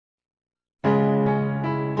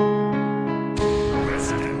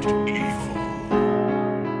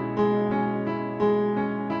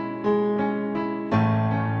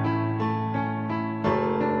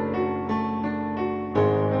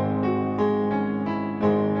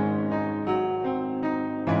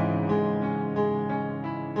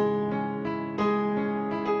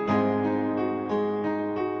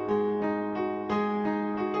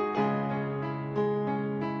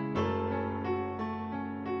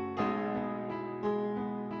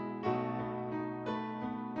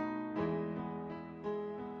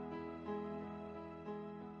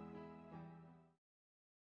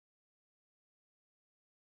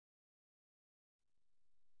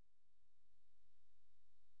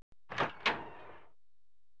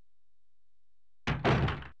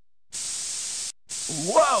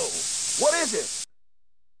Whoa! What is it?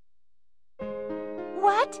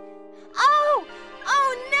 What? Oh!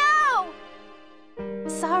 Oh, no!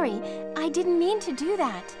 Sorry, I didn't mean to do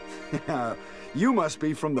that. You must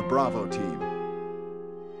be from the Bravo team.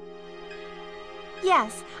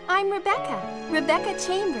 Yes, I'm Rebecca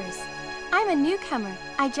Chambers. I'm a newcomer.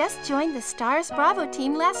 I just joined the Stars Bravo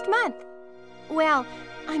team last month. Well,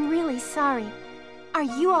 I'm really sorry. Are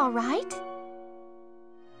you all right?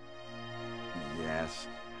 Yes.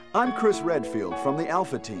 I'm Chris Redfield from the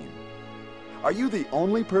Alpha team. Are you the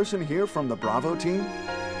only person here from the Bravo team?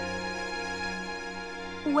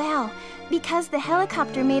 Well, because the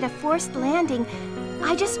helicopter made a forced landing,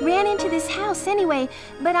 I just ran into this house anyway,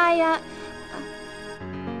 but I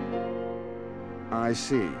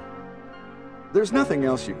see. There's nothing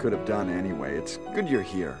else you could have done anyway. It's good you're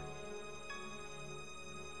here.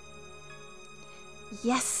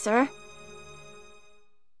 Yes, sir.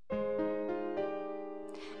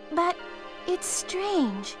 But it's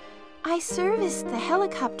strange. I serviced the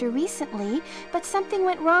helicopter recently, but something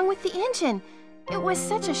went wrong with the engine. It was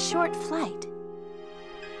such a short flight.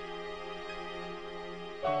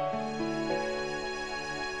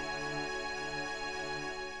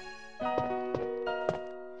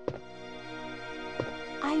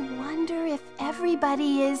 I wonder if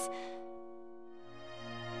everybody is...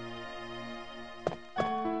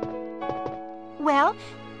 Well,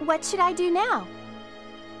 what should I do now?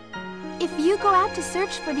 If you go out to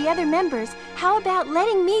search for the other members, how about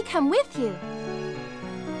letting me come with you?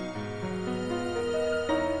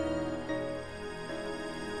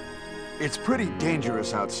 It's pretty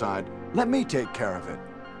dangerous outside. Let me take care of it.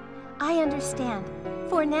 I understand.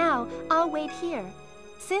 For now, I'll wait here,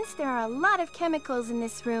 since there are a lot of chemicals in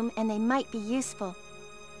this room and they might be useful.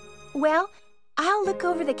 Well, I'll look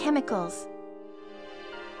over the chemicals.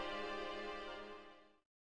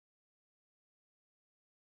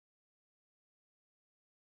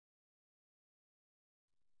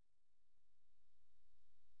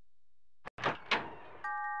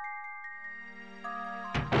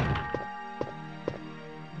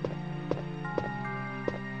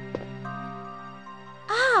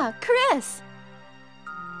 Ah, Chris!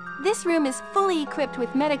 This room is fully equipped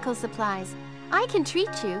with medical supplies. I can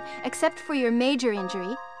treat you, except for your major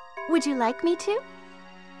injury. Would you like me to?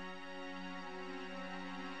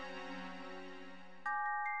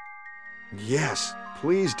 Yes,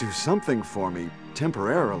 please do something for me,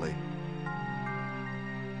 temporarily.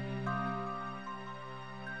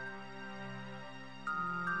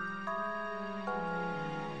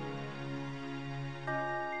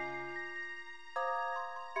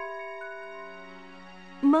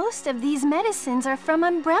 Most of these medicines are from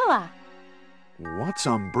Umbrella. What's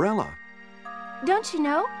Umbrella? Don't you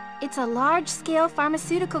know? It's a large-scale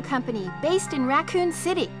pharmaceutical company based in Raccoon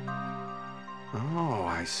City. Oh,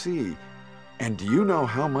 I see. And do you know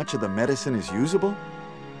how much of the medicine is usable?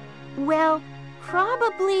 Well,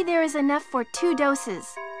 probably there is enough for 2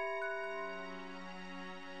 doses.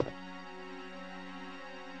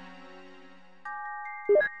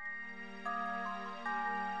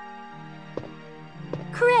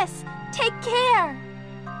 Chris, take care!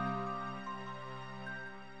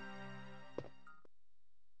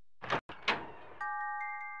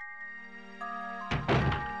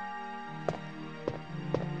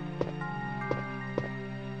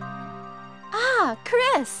 Ah,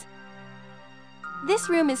 Chris! This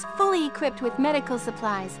room is fully equipped with medical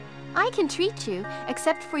supplies. I can treat you,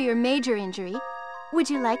 except for your major injury. Would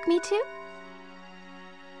you like me to?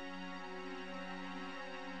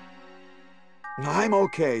 I'm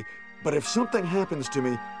okay, but if something happens to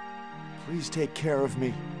me, please take care of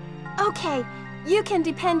me. Okay, you can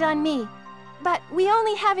depend on me. But we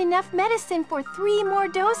only have enough medicine for 3 more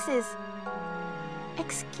doses.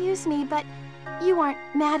 Excuse me, but you aren't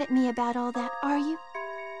mad at me about all that, are you?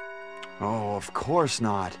 Oh, of course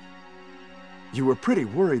not. You were pretty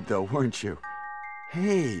worried though, weren't you?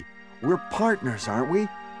 Hey, we're partners, aren't we?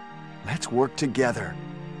 Let's work together.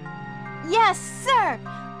 Yes, sir!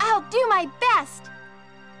 I'll do my best!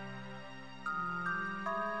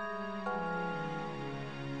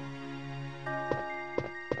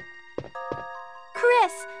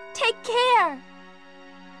 Chris, take care!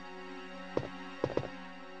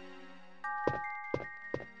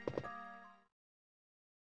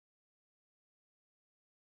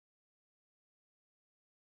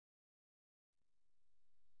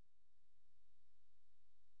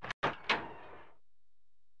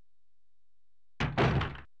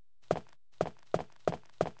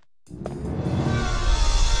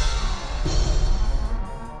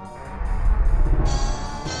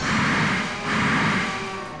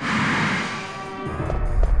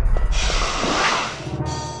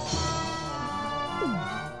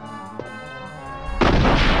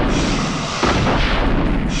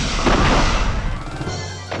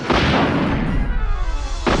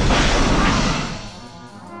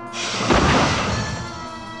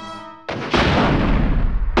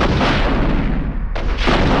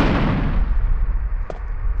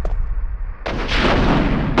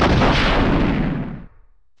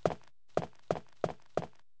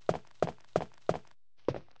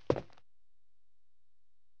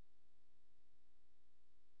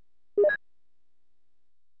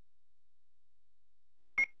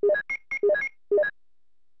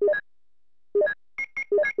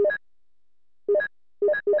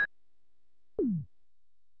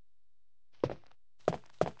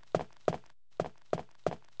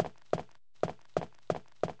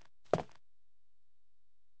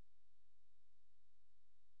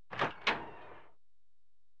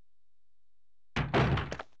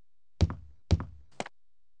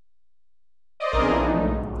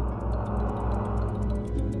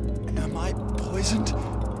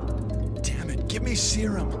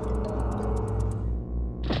 serum.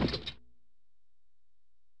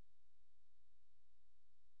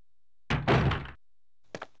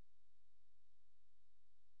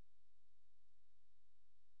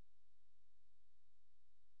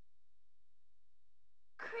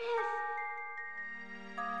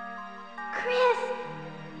 Chris!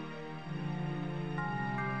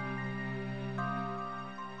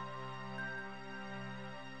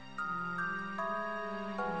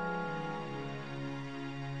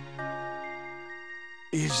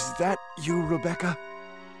 Is that you, Rebecca?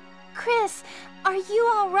 Chris, are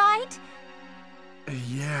you all right?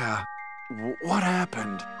 Yeah. What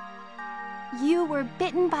happened? You were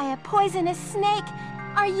bitten by a poisonous snake.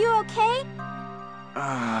 Are you okay?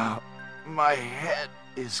 My head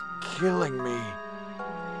is killing me.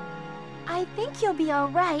 I think you'll be all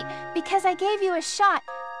right because I gave you a shot.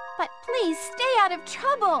 But please stay out of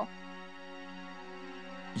trouble.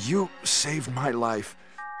 You saved my life.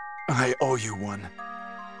 I owe you one.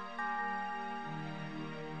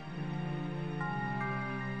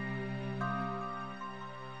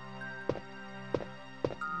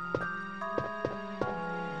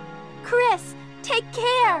 Chris, take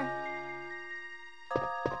care.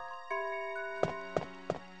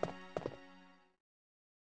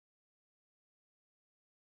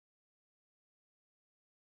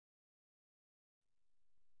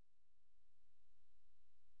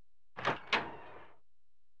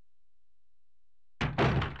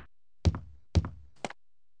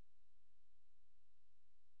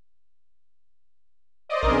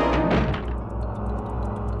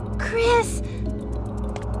 Chris!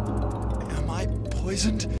 Am I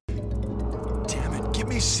poisoned? Damn it, give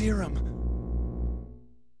me serum.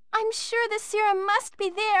 I'm sure the serum must be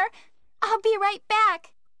there. I'll be right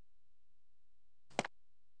back.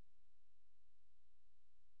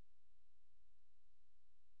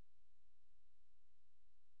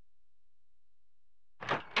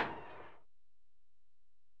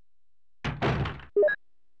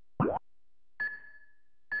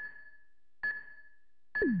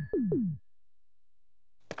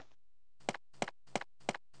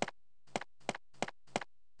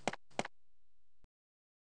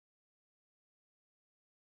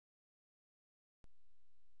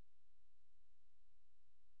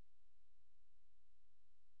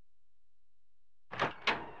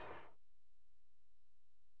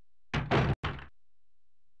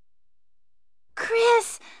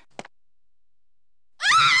 Chris!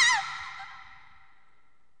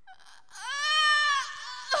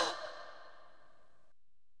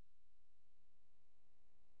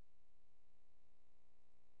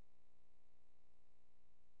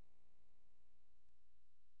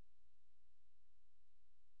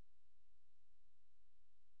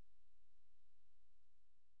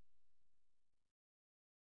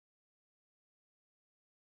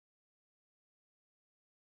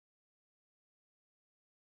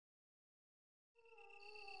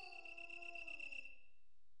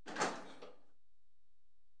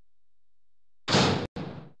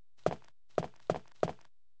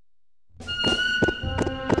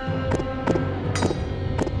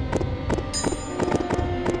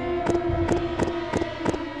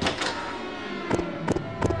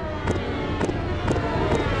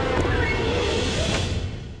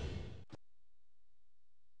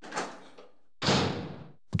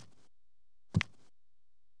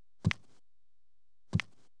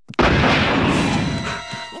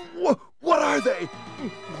 What are they?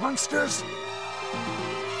 Monsters?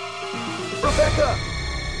 Rebecca!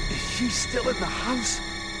 Is she still in the house?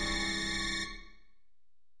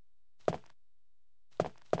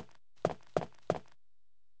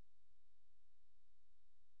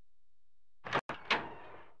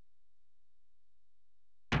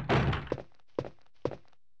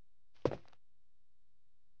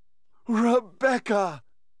 Rebecca!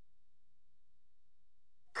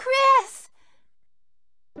 Chris!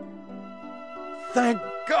 Thank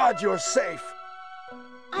God you're safe.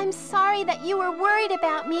 I'm sorry that you were worried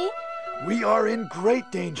about me. We are in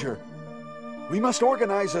great danger. We must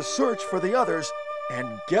organize a search for the others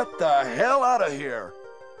and get the hell out of here.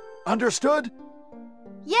 Understood?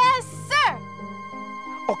 Yes, sir!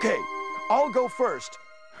 Okay, I'll go first.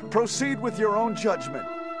 Proceed with your own judgment.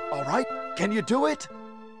 All right? Can you do it?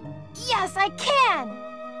 Yes, I can!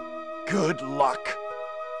 Good luck.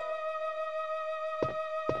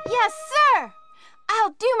 Yes, sir!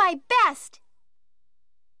 I'll do my best!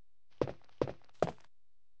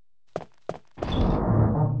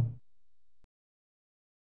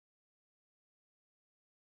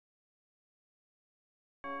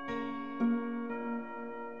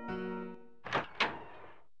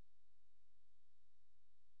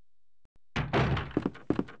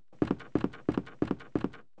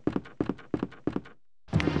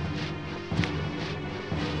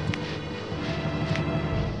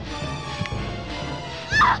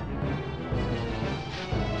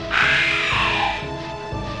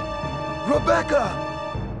 Rebecca!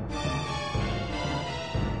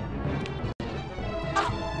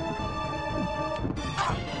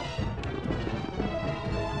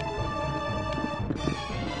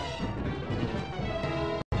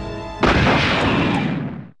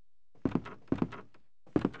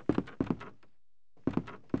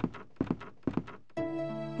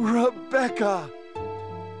 Rebecca!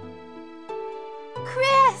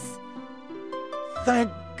 Chris! Thank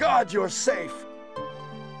God you're safe.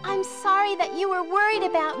 I'm sorry that you were worried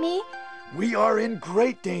about me. We are in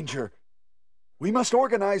great danger. We must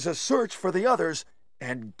organize a search for the others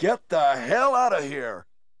and get the hell out of here.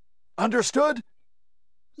 Understood?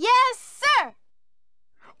 Yes, sir!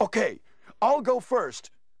 Okay, I'll go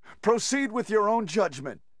first. Proceed with your own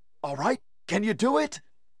judgment. All right? Can you do it?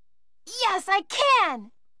 Yes, I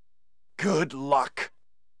can! Good luck.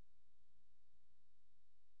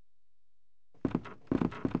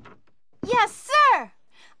 Yes, sir!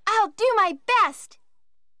 I'll do my best!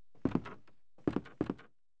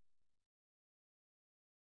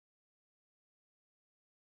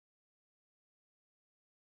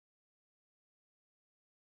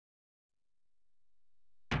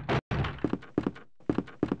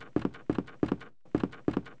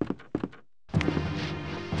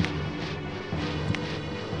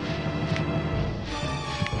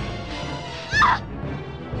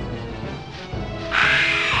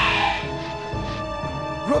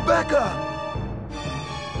 Rebecca!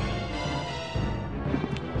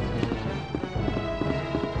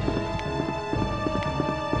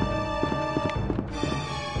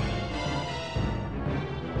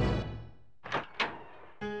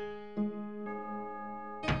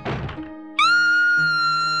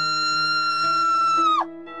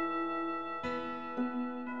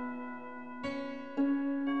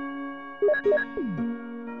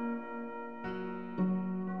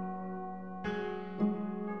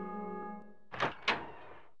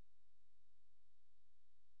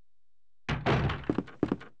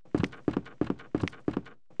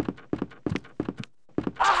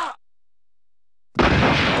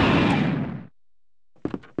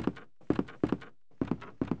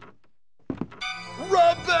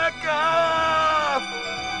 Rebecca!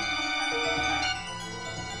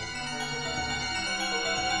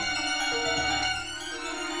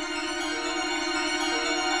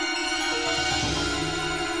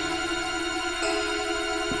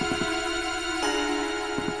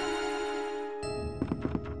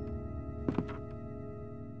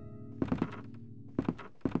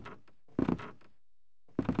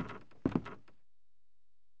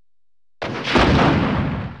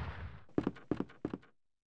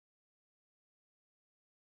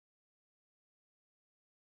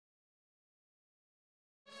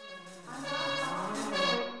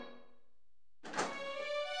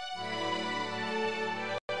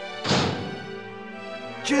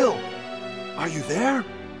 Jill, are you there?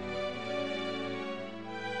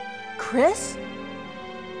 Chris?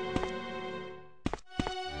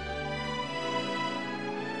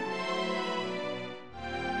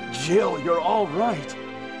 Jill, you're all right.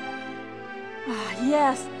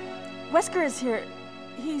 Yes. Wesker is here.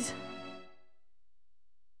 He's...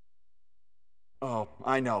 Oh,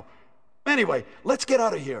 I know. Anyway, let's get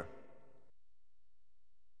out of here.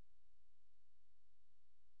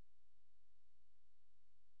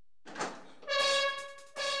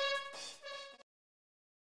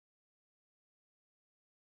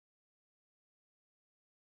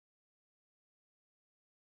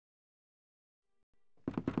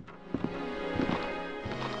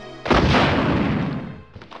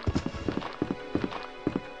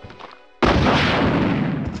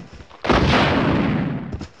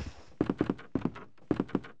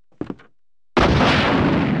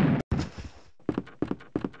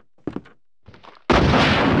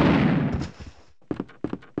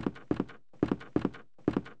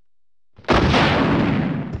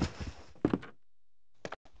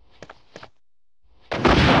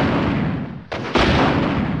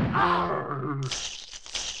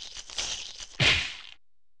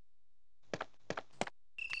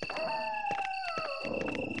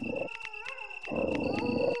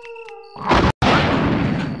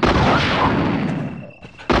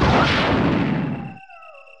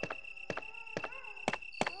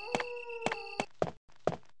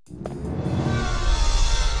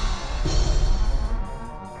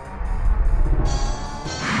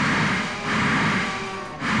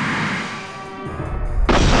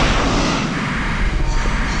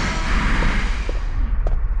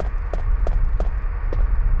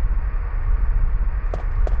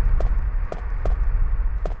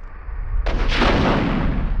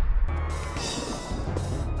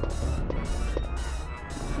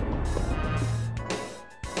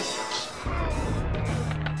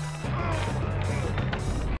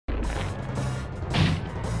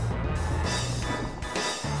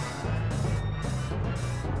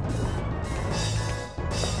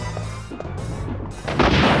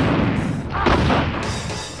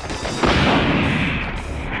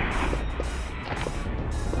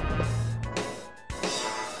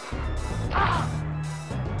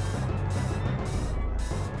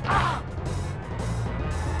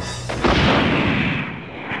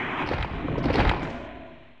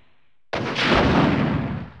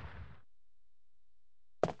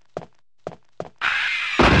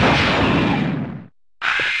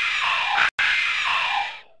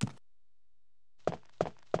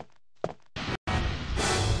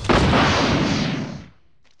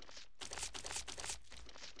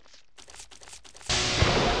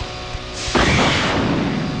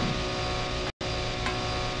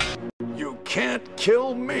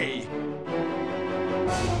 kill me.